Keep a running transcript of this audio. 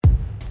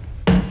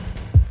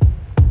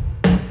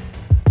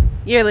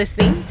You're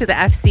listening to the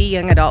FC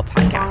Young Adult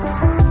Podcast.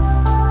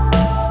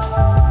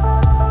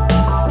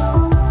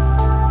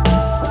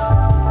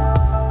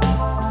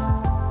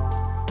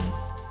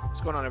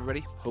 What's going on,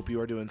 everybody? Hope you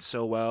are doing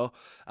so well.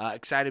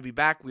 Excited to be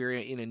back. We're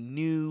in a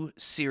new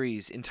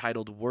series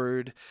entitled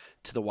Word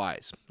to the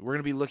Wise. We're going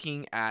to be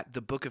looking at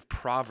the book of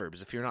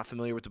Proverbs. If you're not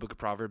familiar with the book of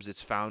Proverbs,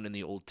 it's found in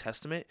the Old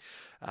Testament.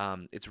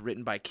 It's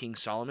written by King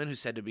Solomon, who's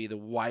said to be the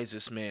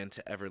wisest man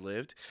to ever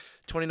lived.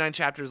 29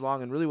 chapters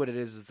long, and really what it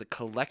is a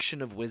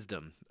collection of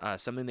wisdom,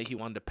 something that he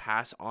wanted to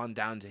pass on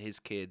down to his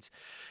kids.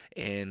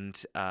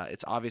 And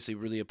it's obviously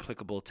really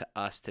applicable to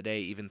us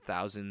today, even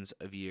thousands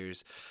of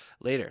years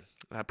later.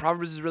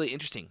 Proverbs is really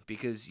interesting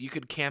because you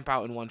could camp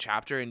out in one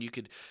chapter and you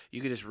could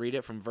just read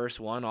it from verse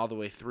 1 all the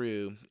way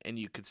through, and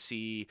you could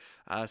see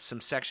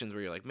some sections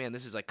where you're like, man,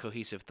 this is like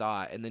cohesive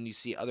thought. And then you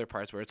see other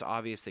parts where it's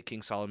obvious that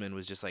King Solomon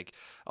was just like,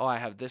 oh, I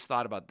have this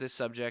thought about this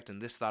subject and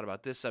this thought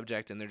about this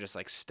subject, and they're just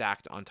like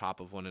stacked on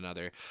top of one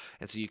another.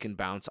 And so you can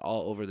bounce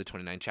all over the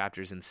 29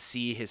 chapters and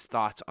see his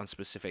thoughts on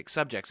specific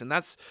subjects. And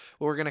that's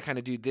what we're going to kind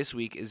of do this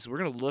week is we're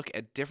going to look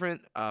at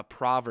different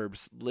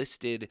proverbs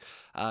listed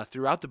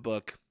throughout the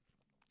book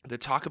that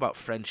talk about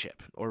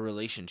friendship or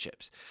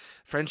relationships.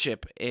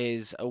 Friendship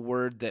is a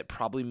word that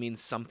probably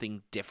means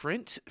something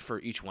different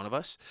for each one of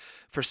us.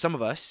 For some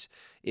of us,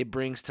 it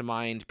brings to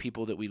mind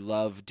people that we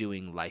love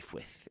doing life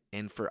with.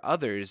 And for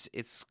others,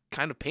 it's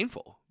kind of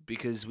painful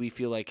because we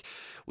feel like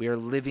we are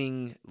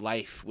living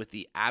life with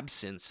the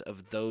absence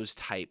of those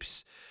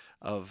types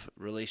of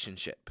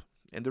relationship.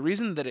 And the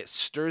reason that it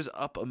stirs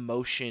up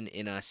emotion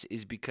in us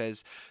is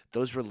because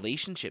those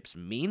relationships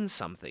mean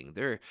something.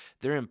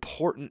 They're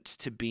important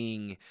to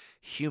being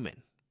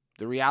human.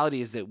 The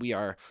reality is that we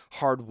are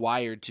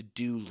hardwired to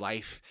do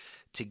life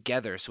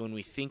together. So when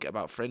we think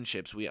about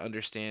friendships, we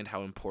understand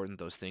how important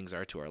those things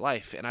are to our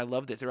life. And I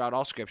love that throughout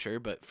all Scripture,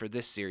 but for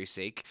this series'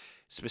 sake,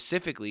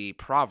 specifically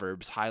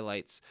Proverbs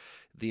highlights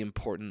the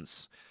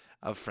importance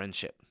of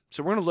friendship.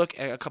 So we're going to look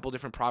at a couple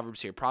different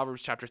Proverbs here.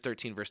 Proverbs chapter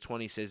 13, verse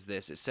 20 says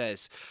this. It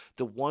says,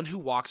 "The one who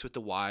walks with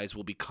the wise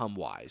will become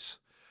wise,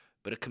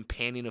 but a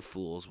companion of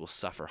fools will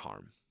suffer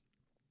harm."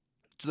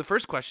 So the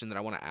first question that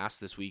I want to ask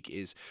this week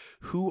is,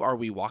 who are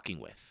we walking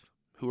with?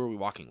 Who are we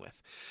walking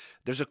with?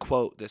 There's a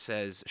quote that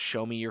says,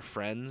 "Show me your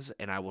friends,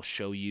 and I will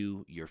show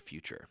you your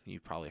future."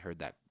 You've probably heard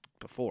that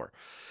before.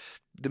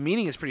 The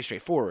meaning is pretty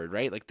straightforward,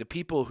 right? Like the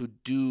people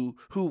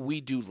who we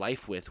do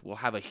life with will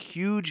have a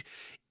huge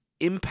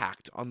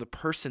impact on the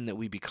person that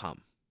we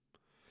become.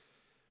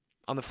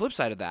 On the flip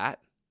side of that,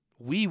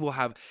 we will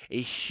have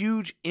a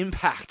huge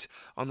impact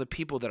on the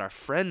people that our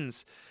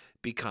friends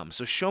become.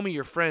 So show me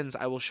your friends,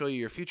 I will show you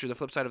your future. The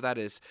flip side of that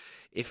is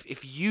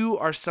if you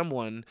are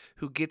someone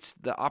who gets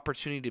the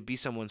opportunity to be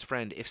someone's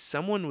friend, if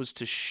someone was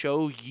to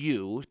show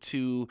you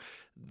to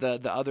the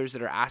others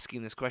that are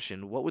asking this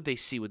question, what would they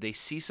see? Would they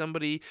see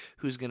somebody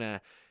who's going to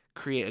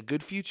create a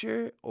good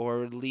future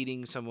or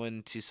leading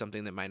someone to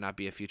something that might not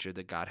be a future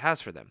that God has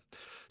for them?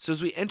 So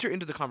as we enter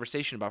into the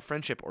conversation about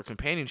friendship or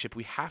companionship,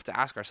 we have to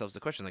ask ourselves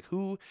the question, like,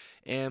 who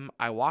am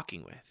I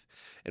walking with?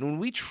 And when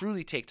we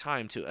truly take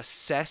time to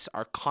assess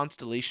our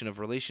constellation of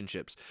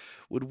relationships,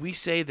 would we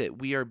say that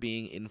we are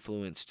being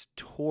influenced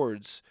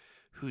towards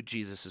who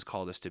Jesus has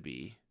called us to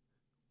be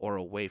or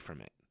away from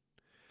it?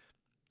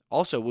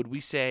 Also, would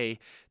we say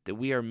that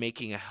we are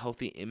making a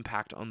healthy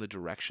impact on the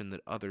direction that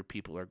other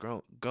people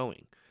are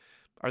going?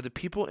 Are the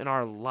people in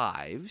our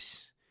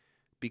lives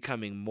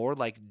becoming more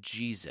like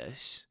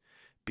Jesus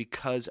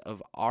because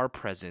of our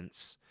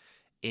presence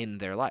in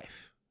their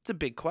life? It's a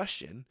big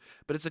question,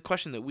 but it's a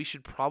question that we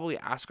should probably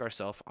ask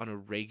ourselves on a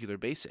regular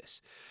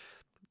basis.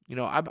 You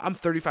know, I'm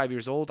 35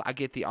 years old. I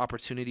get the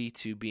opportunity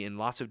to be in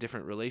lots of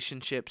different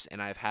relationships,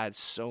 and I've had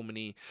so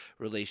many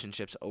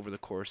relationships over the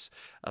course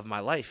of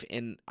my life.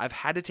 And I've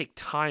had to take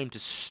time to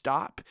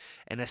stop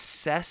and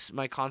assess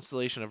my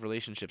constellation of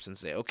relationships and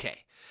say,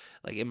 okay,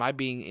 like, am I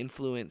being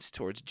influenced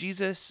towards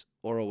Jesus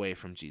or away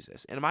from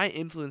Jesus? And am I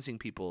influencing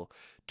people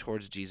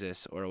towards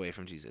Jesus or away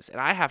from Jesus? And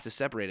I have to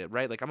separate it,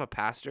 right? Like, I'm a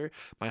pastor.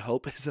 My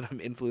hope is that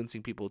I'm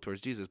influencing people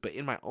towards Jesus. But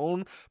in my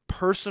own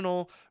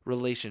personal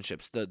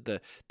relationships, the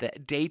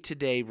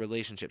day-to-day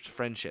relationships,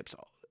 friendships,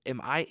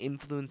 am I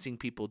influencing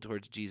people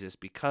towards Jesus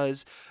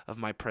because of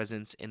my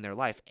presence in their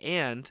life?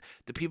 And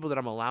the people that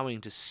I'm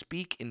allowing to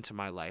speak into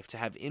my life, to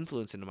have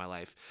influence into my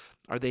life,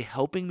 are they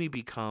helping me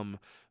become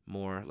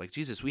more like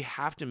Jesus? We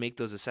have to make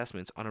those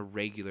assessments on a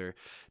regular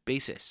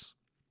basis.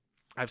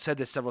 I've said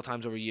this several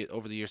times over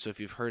the years, so if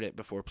you've heard it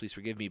before, please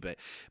forgive me, but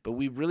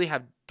we really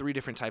have three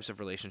different types of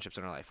relationships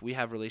in our life. We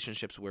have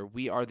relationships where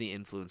we are the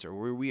influencer,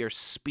 where we are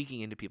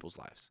speaking into people's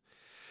lives.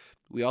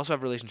 We also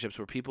have relationships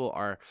where people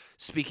are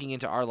speaking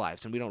into our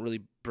lives and we don't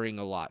really bring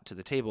a lot to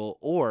the table,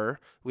 or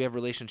we have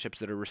relationships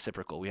that are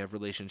reciprocal. We have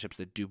relationships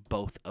that do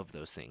both of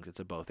those things. It's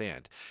a both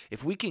and.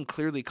 If we can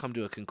clearly come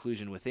to a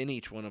conclusion within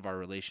each one of our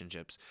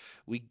relationships,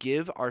 we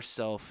give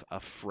ourselves a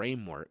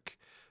framework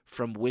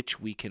from which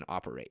we can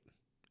operate.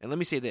 And let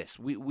me say this,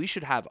 we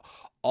should have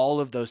all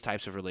of those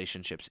types of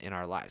relationships in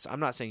our lives. I'm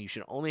not saying you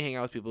should only hang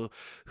out with people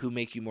who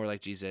make you more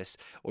like Jesus,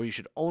 or you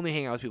should only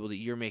hang out with people that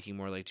you're making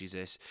more like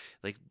Jesus.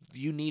 Like,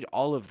 you need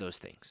all of those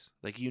things.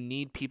 Like, you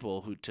need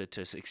people who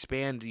to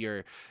expand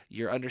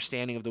your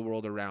understanding of the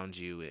world around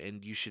you,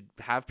 and you should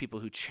have people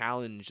who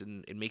challenge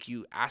and make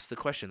you ask the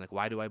question, like,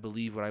 why do I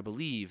believe what I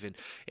believe?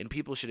 And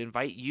people should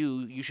invite you.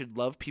 You should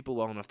love people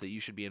well enough that you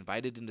should be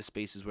invited into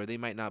spaces where they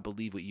might not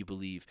believe what you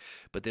believe,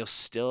 but they'll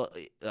still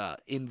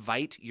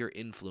invite your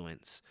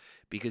influence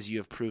because you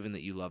have proven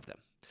that you love them.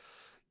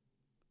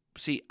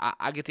 See,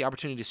 I get the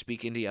opportunity to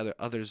speak into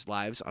others'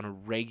 lives on a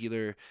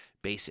regular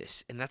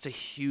basis, and that's a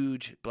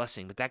huge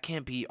blessing, but that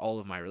can't be all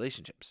of my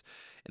relationships.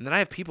 And then I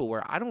have people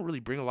where I don't really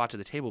bring a lot to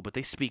the table, but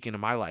they speak into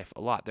my life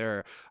a lot.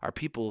 There are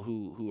people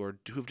who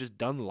have just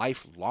done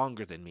life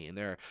longer than me, and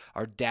there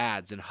are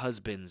dads and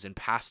husbands and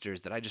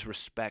pastors that I just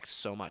respect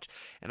so much.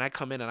 And I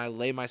come in and I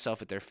lay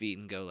myself at their feet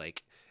and go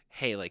like,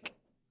 hey, like,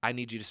 I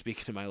need you to speak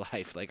into my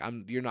life. Like,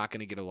 you're not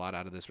going to get a lot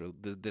out of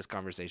this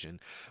conversation,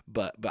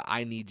 but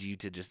I need you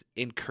to just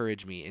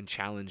encourage me and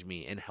challenge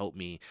me and help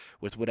me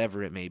with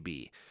whatever it may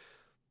be.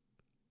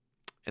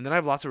 And then I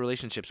have lots of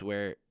relationships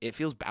where it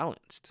feels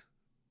balanced,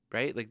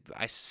 right? Like,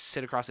 I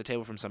sit across the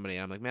table from somebody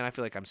and I'm like, man, I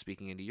feel like I'm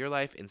speaking into your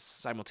life, and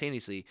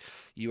simultaneously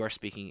you are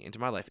speaking into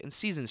my life. And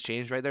seasons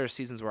change, right? There are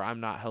seasons where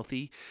I'm not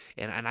healthy,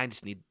 and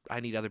I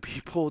need other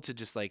people to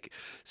just like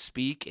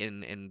speak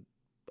and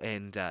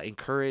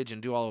encourage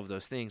and do all of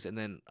those things. And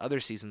then other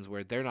seasons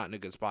where they're not in a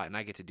good spot and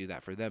I get to do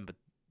that for them.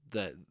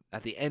 But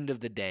at the end of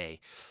the day,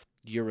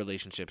 your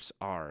relationships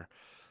are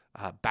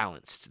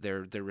balanced.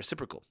 They're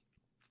reciprocal.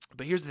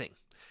 But here's the thing.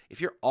 If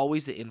you're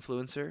always the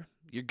influencer,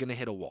 you're going to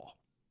hit a wall,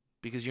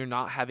 because you're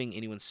not having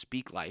anyone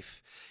speak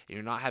life, and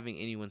you're not having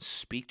anyone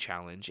speak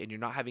challenge, and you're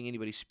not having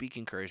anybody speak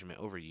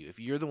encouragement over you. If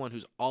you're the one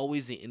who's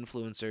always the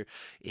influencer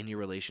in your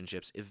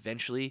relationships,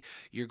 eventually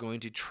you're going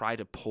to try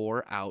to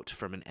pour out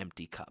from an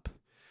empty cup.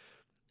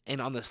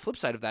 And on the flip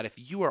side of that, if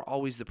you are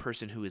always the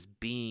person who is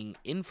being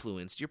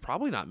influenced, you're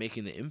probably not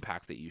making the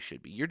impact that you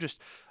should be. You're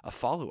just a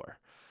follower.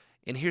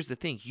 And here's the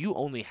thing. You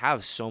only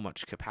have so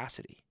much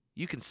capacity.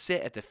 You can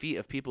sit at the feet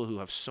of people who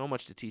have so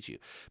much to teach you.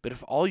 But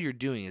if all you're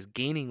doing is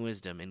gaining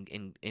wisdom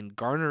and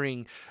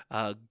garnering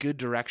good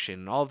direction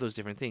and all of those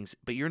different things,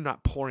 but you're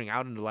not pouring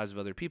out into the lives of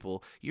other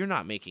people, you're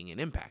not making an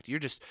impact.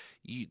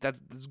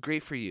 That's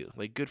great for you.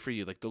 Like, good for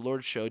you. Like, the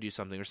Lord showed you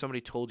something, or somebody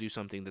told you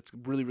something that's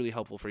really, really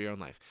helpful for your own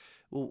life.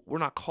 Well, we're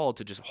not called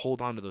to just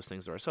hold on to those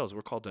things to ourselves.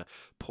 We're called to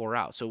pour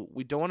out. So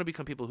we don't want to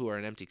become people who are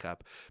an empty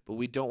cup, but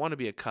we don't want to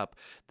be a cup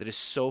that is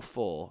so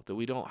full that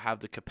we don't have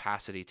the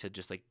capacity to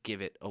just like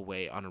give it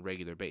away on a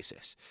regular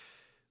basis.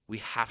 We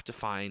have to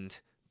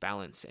find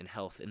balance and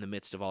health in the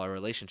midst of all our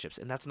relationships,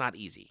 and that's not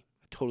easy.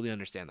 I totally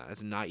understand that.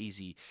 That's not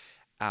easy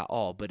at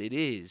all, but it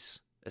is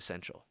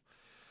essential.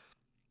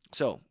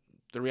 So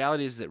the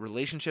reality is that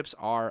relationships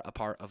are a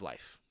part of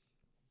life.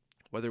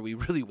 Whether we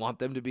really want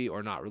them to be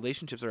or not,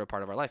 relationships are a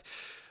part of our life.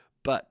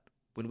 But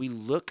when we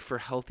look for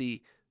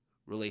healthy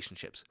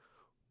relationships,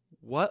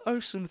 what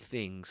are some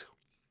things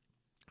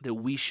that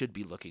we should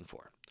be looking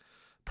for?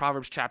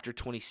 Proverbs chapter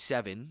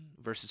 27,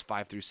 verses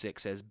 5 through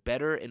 6 says,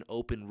 "Better an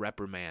open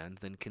reprimand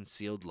than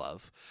concealed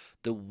love.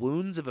 The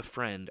wounds of a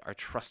friend are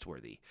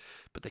trustworthy,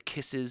 but the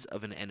kisses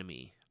of an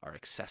enemy are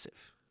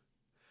excessive."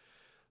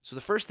 So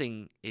the first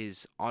thing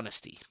is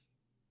honesty.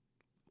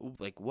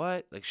 Like,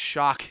 what? Like,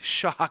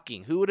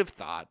 shocking. Who would have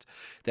thought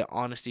that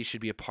honesty should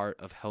be a part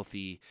of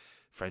healthy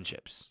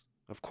friendships?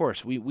 Of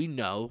course, we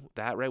know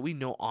that, right? We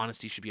know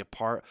honesty should be a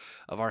part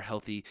of our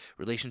healthy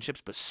relationships,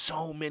 but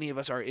so many of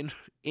us are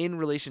in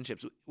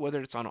relationships,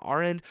 whether it's on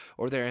our end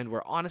or their end,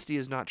 where honesty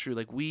is not true.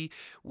 Like, we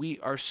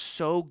are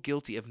so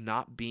guilty of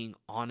not being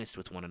honest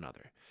with one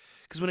another.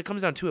 Because when it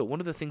comes down to it, one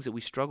of the things that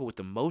we struggle with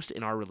the most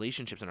in our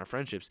relationships and our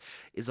friendships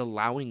is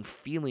allowing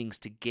feelings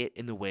to get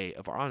in the way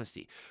of our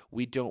honesty.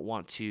 We don't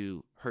want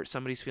to hurt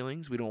somebody's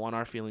feelings. We don't want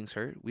our feelings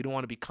hurt. We don't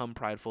want to become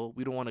prideful.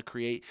 We don't want to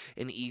create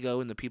an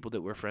ego in the people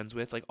that we're friends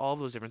with, like all of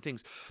those different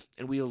things.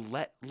 And we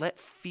let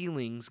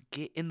feelings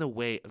get in the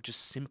way of just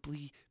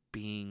simply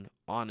being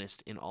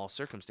honest in all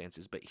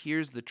circumstances. But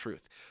here's the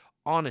truth.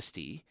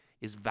 Honesty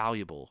is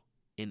valuable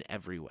in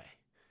every way.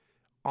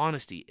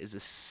 Honesty is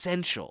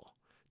essential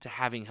to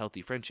having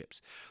healthy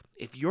friendships.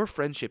 If your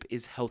friendship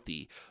is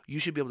healthy, you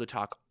should be able to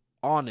talk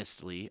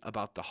honestly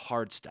about the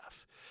hard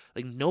stuff.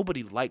 Like,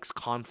 nobody likes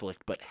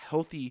conflict, but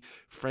healthy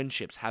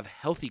friendships have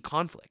healthy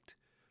conflict.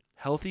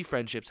 Healthy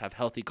friendships have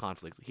healthy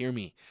conflict. Hear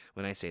me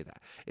when I say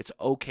that. It's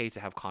okay to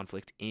have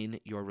conflict in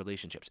your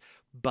relationships,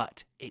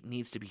 but it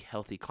needs to be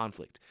healthy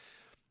conflict.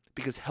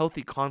 Because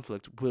healthy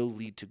conflict will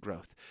lead to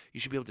growth. You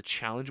should be able to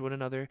challenge one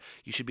another.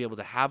 You should be able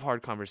to have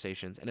hard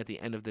conversations. And at the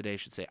end of the day, you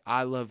should say,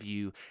 I love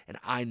you, and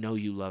I know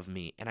you love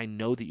me. And I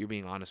know that you're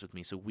being honest with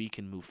me, so we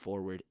can move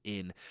forward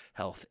in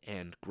health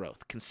and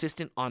growth.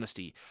 Consistent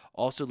honesty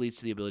also leads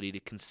to the ability to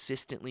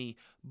consistently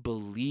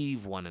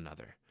believe one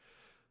another.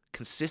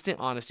 Consistent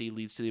honesty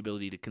leads to the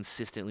ability to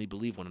consistently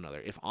believe one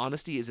another. If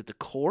honesty is at the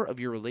core of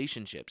your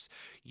relationships,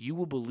 you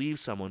will believe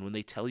someone when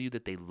they tell you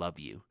that they love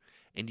you.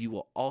 and you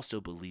will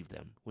also believe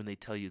them when they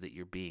tell you that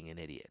you're being an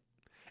idiot.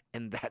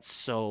 And that's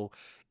so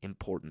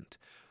important.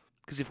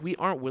 Because if we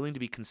aren't willing to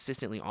be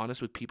consistently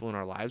honest with people in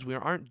our lives, we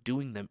aren't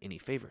doing them any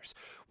favors.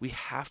 We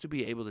have to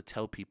be able to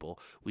tell people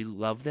we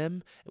love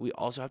them, and we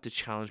also have to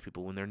challenge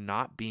people when they're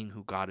not being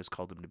who God has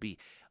called them to be.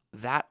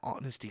 That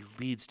honesty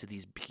leads to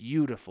these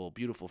beautiful,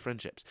 beautiful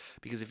friendships.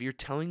 Because if you're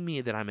telling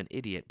me that I'm an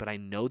idiot, but I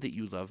know that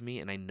you love me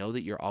and I know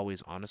that you're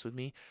always honest with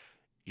me,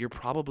 you're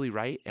probably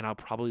right, and I'll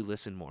probably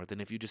listen more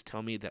than if you just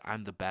tell me that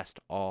I'm the best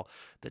all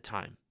the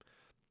time.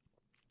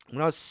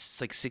 When I was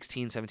like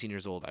 16, 17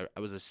 years old, I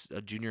was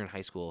a junior in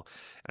high school,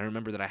 and I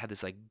remember that I had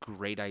this like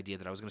great idea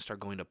that I was going to start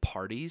going to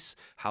parties,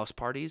 house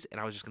parties, and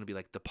I was just going to be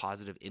like the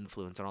positive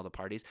influence on all the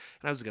parties,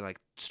 and I was going to like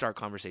start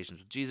conversations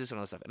with Jesus and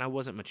all this stuff, and I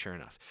wasn't mature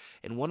enough.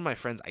 And one of my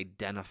friends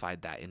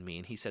identified that in me,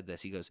 and he said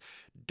this, he goes,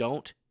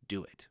 "Don't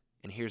do it."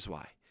 And here's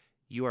why.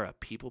 You are a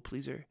people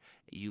pleaser.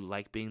 You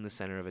like being the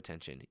center of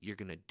attention. You're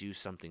going to do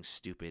something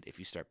stupid if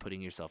you start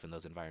putting yourself in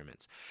those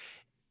environments.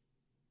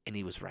 And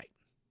he was right.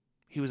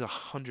 He was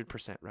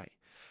 100% right.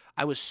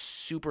 I was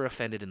super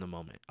offended in the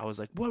moment. I was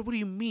like, what do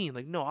you mean?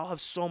 Like, no, I'll have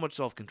so much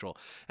self-control,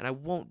 and I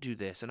won't do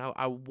this, and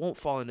I won't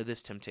fall into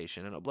this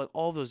temptation, and like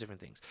all those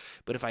different things.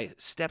 But if I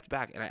stepped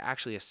back and I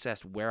actually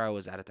assessed where I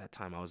was at that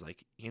time, I was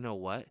like, you know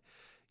what?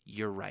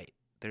 You're right.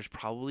 There's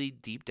probably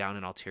deep down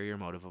an ulterior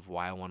motive of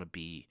why I want to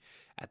be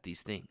at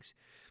these things.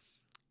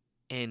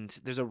 And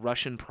there's a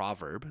Russian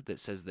proverb that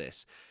says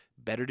this: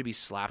 better to be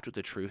slapped with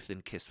the truth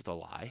than kissed with a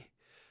lie.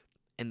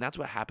 And that's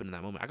what happened in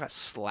that moment. I got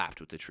slapped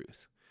with the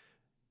truth.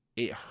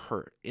 It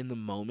hurt. In the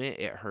moment,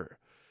 it hurt.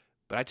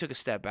 But I took a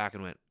step back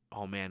and went,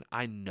 oh man,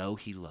 I know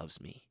he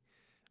loves me.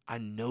 I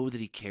know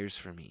that he cares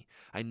for me.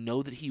 I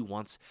know that he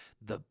wants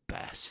the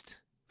best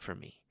for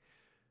me.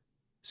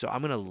 So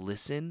I'm going to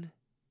listen,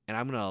 and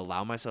I'm going to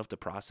allow myself to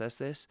process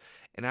this.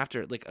 And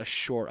after like a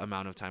short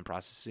amount of time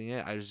processing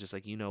it, I was just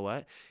like, you know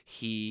what?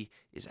 He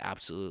is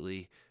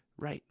absolutely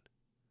right.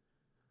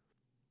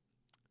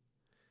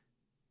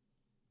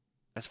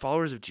 As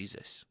followers of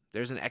Jesus,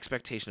 there's an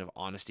expectation of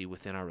honesty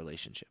within our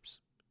relationships.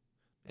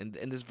 And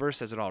this verse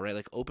says it all, right?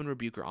 Like open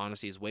rebuke or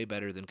honesty is way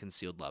better than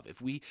concealed love.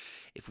 If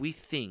we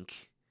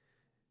think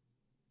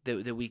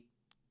that we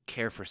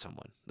care for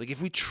someone, like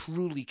if we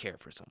truly care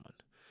for someone,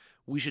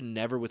 we should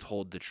never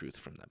withhold the truth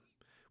from them.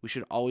 We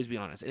should always be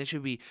honest. And it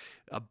should be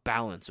a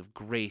balance of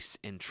grace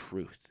and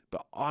truth.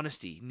 But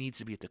honesty needs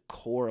to be at the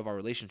core of our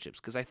relationships.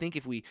 Because I think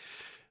if we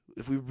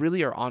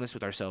really are honest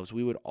with ourselves,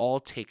 we would all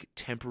take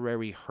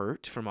temporary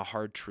hurt from a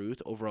hard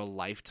truth over a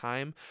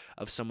lifetime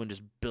of someone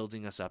just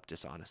building us up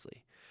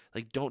dishonestly.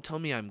 Like, don't tell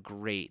me I'm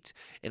great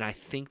and I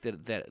think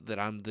that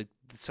I'm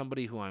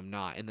somebody who I'm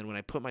not. And then when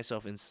I put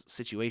myself in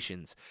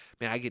situations,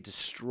 man, I get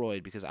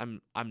destroyed because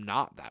I'm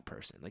not that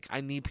person. Like,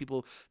 I need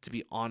people to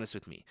be honest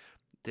with me.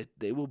 That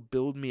they will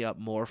build me up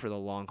more for the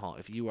long haul.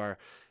 If you are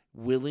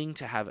willing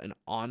to have an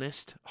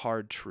honest,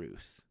 hard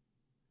truth,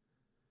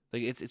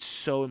 like it's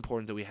so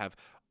important that we have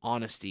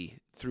honesty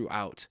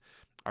throughout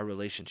our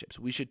relationships.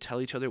 We should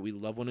tell each other we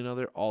love one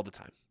another all the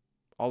time.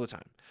 All the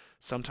time.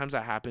 Sometimes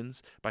that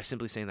happens by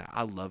simply saying that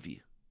I love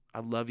you.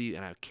 I love you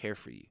and I care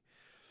for you.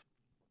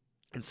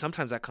 And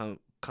sometimes that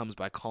comes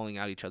by calling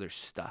out each other's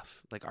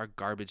stuff. Like our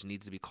garbage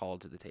needs to be called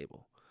to the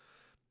table.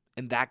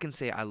 And that can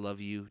say I love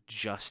you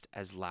just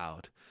as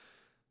loud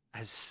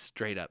as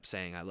straight up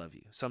saying I love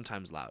you.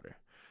 Sometimes louder.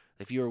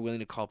 If you are willing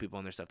to call people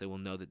on their stuff, they will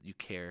know that you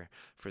care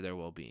for their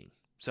well-being.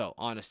 So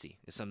honesty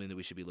is something that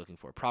we should be looking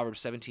for.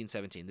 Proverbs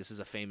 17:17. This is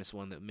a famous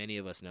one that many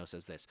of us know.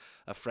 Says this: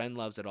 a friend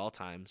loves at all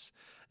times,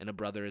 and a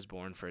brother is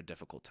born for a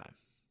difficult time.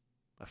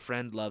 A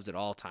friend loves at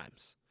all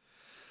times.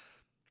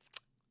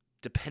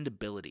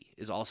 Dependability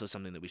is also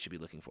something that we should be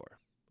looking for.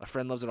 A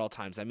friend loves at all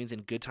times. That means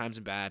in good times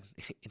and bad,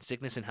 in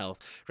sickness and health,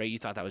 right? You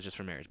thought that was just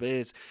for marriage, but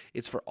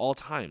it's for all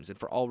times and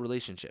for all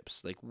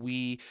relationships. Like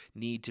we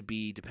need to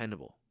be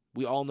dependable.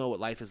 We all know what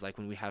life is like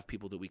when we have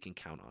people that we can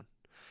count on.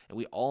 And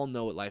we all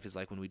know what life is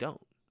like when we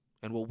don't.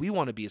 And what we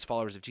want to be as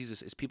followers of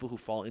Jesus is people who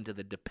fall into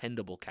the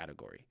dependable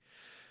category.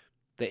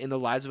 That in the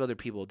lives of other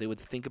people, they would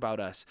think about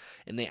us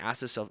and they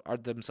ask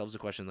themselves the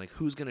question, like,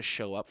 who's going to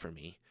show up for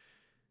me?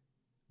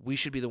 We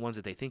should be the ones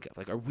that they think of.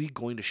 Like, are we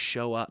going to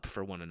show up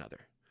for one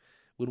another?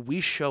 When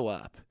we show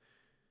up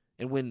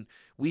and when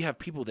we have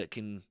people that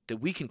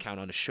we can count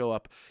on to show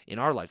up in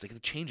our lives, like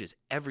it changes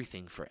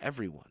everything for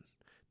everyone.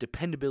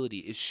 Dependability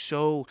is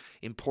so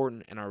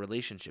important in our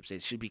relationships.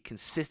 It should be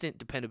consistent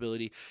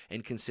dependability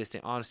and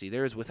consistent honesty.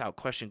 There is without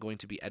question going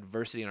to be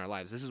adversity in our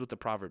lives. This is what the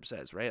proverb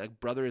says, right? Like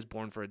brother is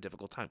born for a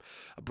difficult time.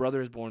 A brother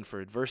is born for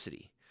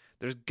adversity.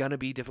 There's going to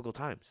be difficult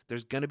times.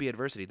 There's going to be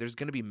adversity. There's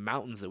going to be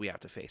mountains that we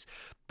have to face.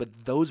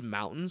 But those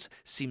mountains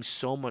seem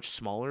so much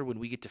smaller when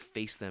we get to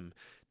face them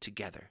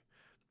together.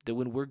 That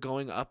when we're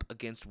going up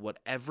against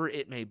whatever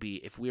it may be,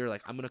 if we are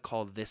like, I'm going to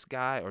call this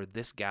guy or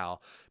this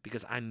gal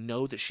because I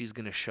know that she's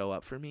going to show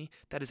up for me,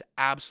 that is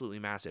absolutely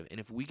massive. And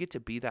if we get to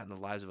be that in the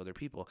lives of other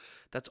people,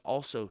 that's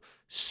also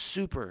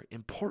super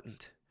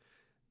important.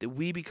 That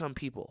we become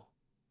people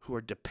who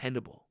are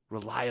dependable,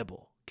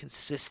 reliable,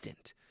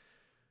 consistent.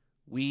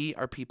 We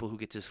are people who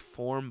get to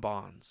form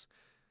bonds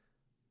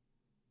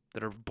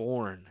that are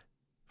born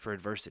for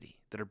adversity,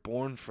 that are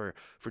born for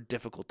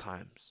difficult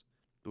times,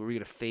 where we get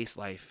to face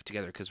life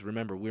together. Because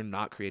remember, we're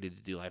not created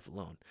to do life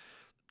alone.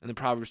 And then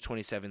Proverbs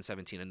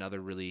 27:17, another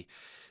really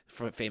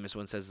famous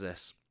one, says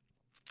this: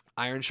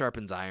 iron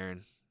sharpens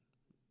iron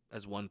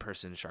as one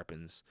person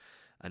sharpens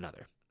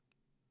another.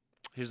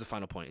 Here's the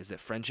final point, is that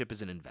friendship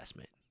is an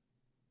investment.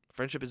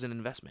 Friendship is an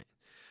investment.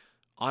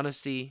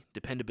 Honesty,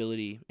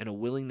 dependability, and a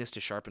willingness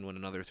to sharpen one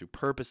another through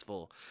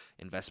purposeful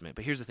investment.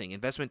 But here's the thing,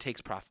 investment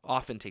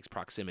often takes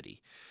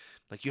proximity.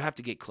 Like, you have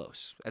to get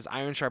close. As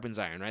iron sharpens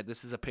iron, right?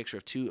 This is a picture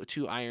of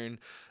two iron.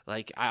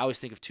 Like, I always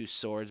think of two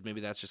swords.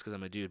 Maybe that's just because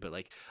I'm a dude, but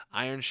like,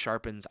 iron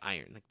sharpens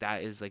iron. Like,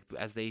 that is like,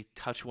 as they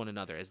touch one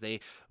another, as they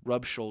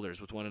rub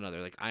shoulders with one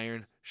another, like,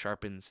 iron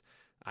sharpens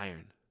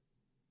iron.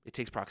 It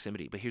takes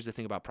proximity. But here's the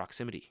thing about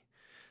proximity.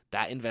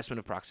 That investment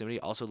of proximity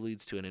also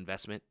leads to an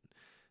investment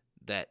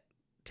that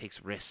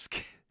takes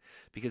risk,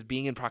 because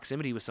being in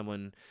proximity with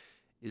someone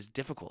is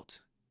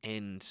difficult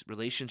and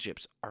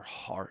relationships are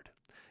hard.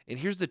 And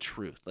here's the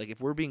truth. Like,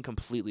 if we're being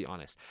completely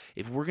honest,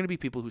 if we're going to be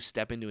people who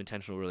step into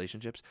intentional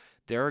relationships,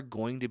 there are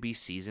going to be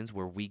seasons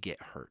where we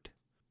get hurt.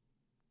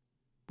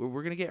 Where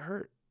we're going to get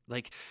hurt.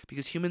 Like,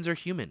 because humans are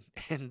human,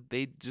 and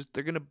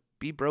they're going to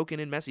be broken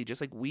and messy, just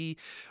like we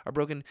are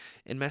broken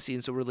and messy.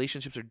 And so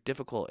relationships are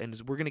difficult,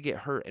 and we're going to get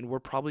hurt, and we're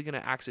probably going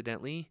to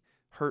accidentally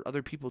hurt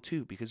other people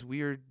too, because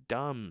we are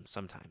dumb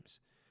sometimes.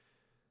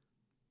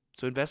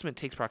 So investment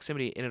takes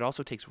proximity, and it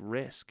also takes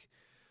risk.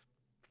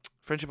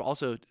 Friendship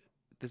also,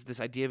 this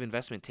idea of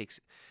investment takes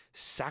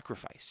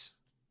sacrifice.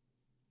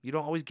 You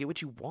don't always get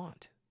what you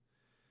want.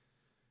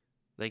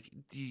 Like,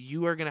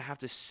 you are going to have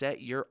to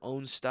set your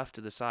own stuff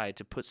to the side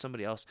to put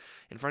somebody else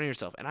in front of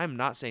yourself. And I'm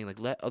not saying, like,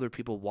 let other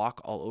people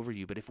walk all over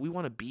you. But if we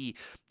want to be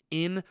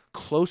in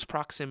close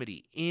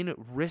proximity, in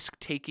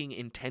risk-taking,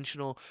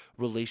 intentional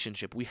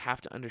relationship, we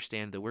have to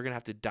understand that we're going to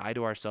have to die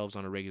to ourselves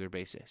on a regular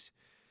basis.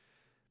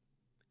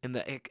 And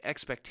the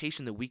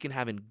expectation that we can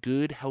have in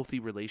good,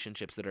 healthy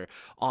relationships that are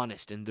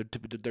honest and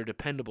they're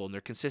dependable and they're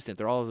consistent,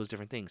 they're all of those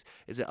different things,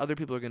 is that other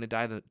people are going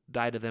to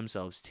die to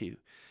themselves too.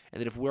 And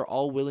that if we're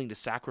all willing to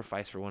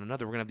sacrifice for one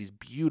another, we're going to have these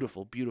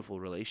beautiful, beautiful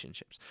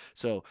relationships.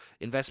 So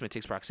investment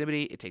takes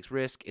proximity, it takes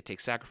risk, it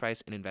takes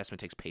sacrifice, and investment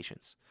takes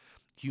patience.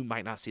 You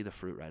might not see the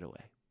fruit right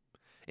away.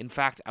 In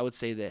fact, I would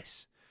say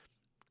this: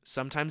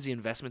 sometimes the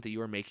investment that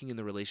you are making in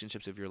the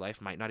relationships of your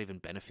life might not even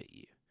benefit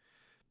you.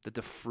 That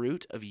the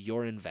fruit of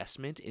your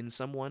investment in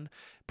someone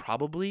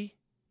probably,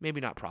 maybe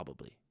not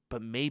probably,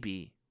 but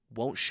maybe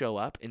won't show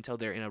up until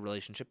they're in a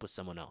relationship with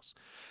someone else.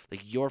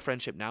 Like, your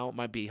friendship now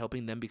might be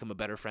helping them become a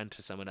better friend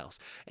to someone else.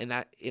 And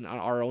that, in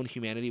our own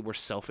humanity, we're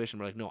selfish and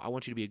we're like, no, I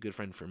want you to be a good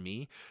friend for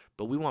me,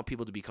 but we want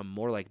people to become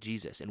more like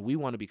Jesus, and we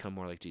want to become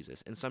more like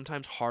Jesus. And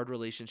sometimes hard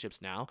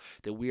relationships now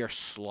that we are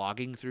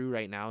slogging through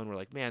right now, and we're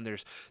like, man,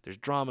 there's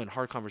drama and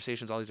hard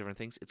conversations, all these different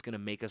things. It's going to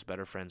make us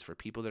better friends for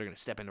people that are going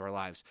to step into our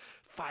lives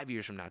 5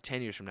 years from now,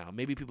 10 years from now,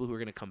 maybe people who are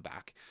going to come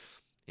back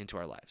into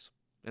our lives.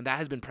 And that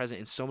has been present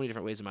in so many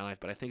different ways in my life.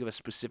 But I think of a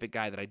specific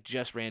guy that I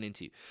just ran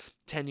into.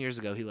 10 years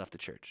ago, he left the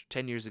church.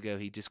 10 years ago,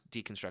 he just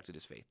deconstructed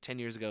his faith. 10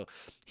 years ago,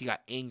 he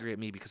got angry at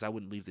me because I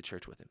wouldn't leave the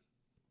church with him.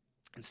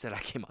 Instead, I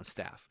came on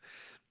staff.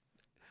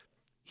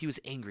 He was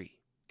angry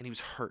and he was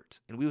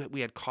hurt. And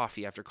we had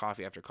coffee after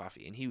coffee after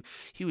coffee. And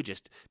he would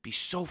just be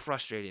so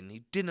frustrated, and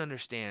he didn't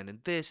understand and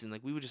this. And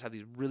like, we would just have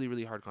these really,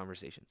 really hard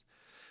conversations.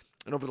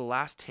 And over the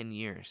last 10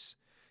 years,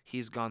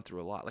 he's gone through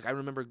a lot. Like, I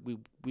remember we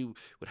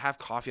would have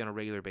coffee on a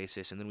regular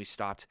basis, and then we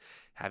stopped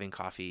having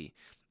coffee,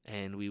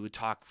 and we would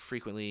talk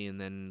frequently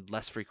and then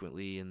less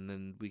frequently, and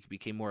then we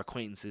became more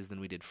acquaintances than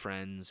we did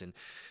friends. And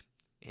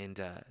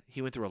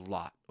he went through a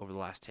lot over the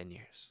last 10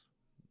 years.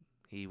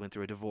 He went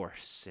through a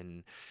divorce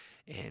and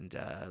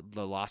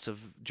the loss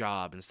of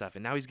job and stuff,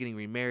 and now he's getting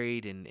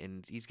remarried,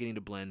 and he's getting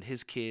to blend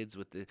his kids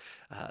with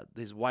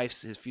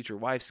his future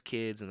wife's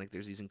kids, and like,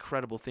 there's these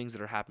incredible things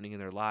that are happening in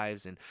their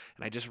lives. And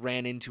I just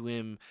ran into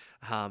him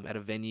at a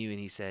venue, and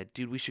he said,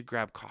 dude, we should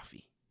grab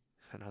coffee.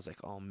 And I was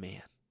like, oh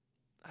man,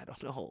 I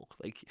don't know.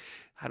 Like,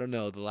 I don't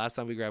know. The last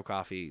time we grabbed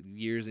coffee,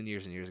 years and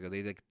years and years ago,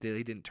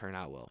 they didn't turn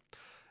out well.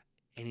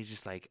 And he's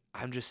just like,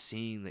 I'm just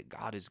seeing that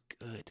God is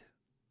good.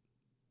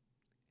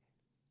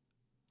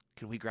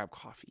 Can we grab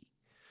coffee?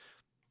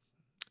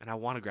 And I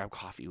want to grab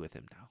coffee with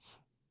him now.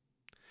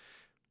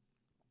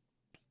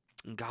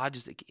 And God,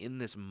 just like in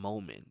this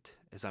moment,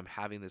 as I'm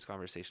having this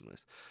conversation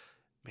with,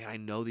 man, I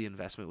know the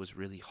investment was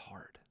really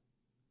hard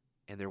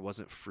and there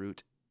wasn't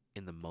fruit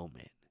in the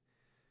moment.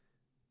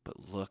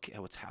 But look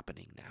at what's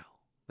happening now.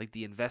 Like,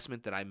 the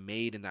investment that I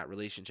made in that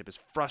relationship, as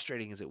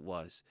frustrating as it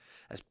was,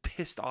 as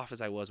pissed off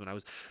as I was when I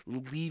was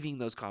leaving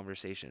those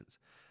conversations,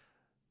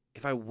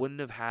 if I wouldn't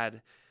have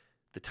had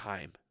the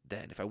time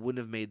then, if I wouldn't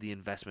have made the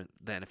investment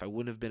then, if I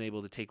wouldn't have been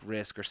able to take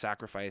risk or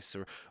sacrifice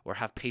or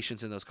have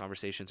patience in those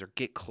conversations or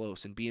get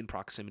close and be in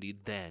proximity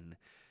then,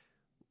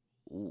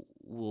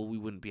 well, we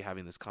wouldn't be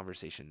having this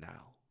conversation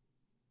now.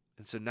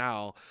 And so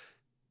now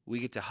we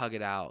get to hug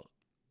it out,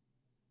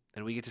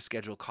 and we get to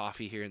schedule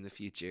coffee here in the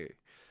future.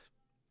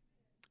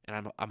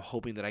 And I'm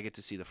hoping that I get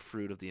to see the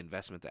fruit of the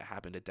investment that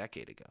happened a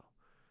decade ago.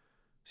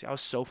 See, I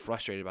was so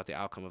frustrated about the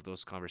outcome of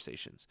those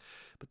conversations,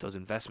 but those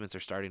investments are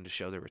starting to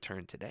show their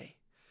return today.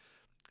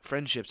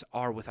 Friendships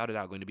are without a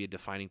doubt going to be a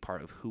defining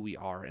part of who we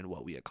are and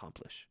what we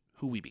accomplish,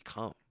 who we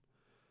become.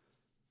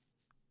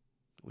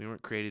 We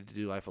weren't created to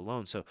do life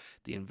alone, so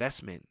the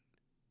investment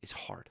is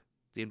hard.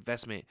 The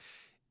investment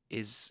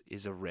is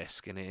a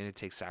risk, and it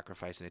takes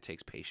sacrifice, and it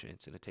takes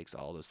patience, and it takes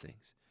all those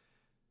things.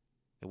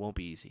 It won't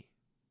be easy,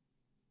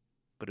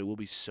 but it will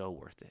be so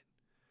worth it.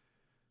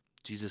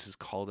 Jesus has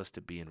called us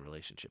to be in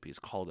relationship. He has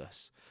called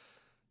us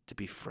to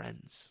be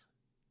friends.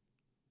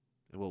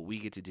 And what we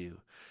get to do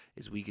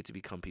is we get to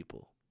become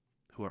people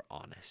who are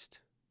honest.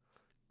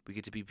 We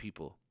get to be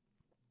people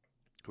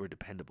who are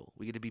dependable.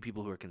 We get to be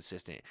people who are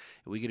consistent.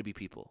 And we get to be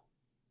people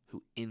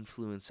who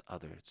influence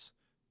others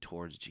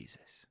towards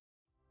Jesus.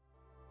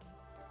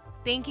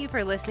 Thank you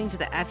for listening to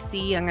the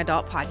FC Young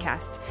Adult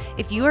Podcast.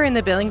 If you are in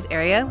the Billings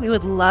area, we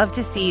would love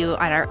to see you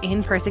at our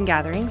in-person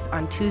gatherings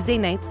on Tuesday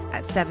nights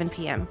at 7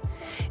 p.m.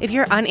 If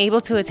you're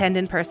unable to attend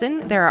in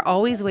person, there are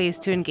always ways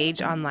to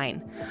engage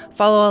online.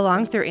 Follow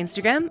along through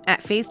Instagram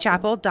at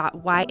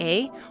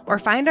faithchapel.ya or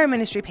find our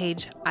ministry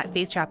page at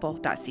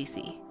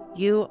faithchapel.cc.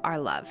 You are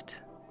loved.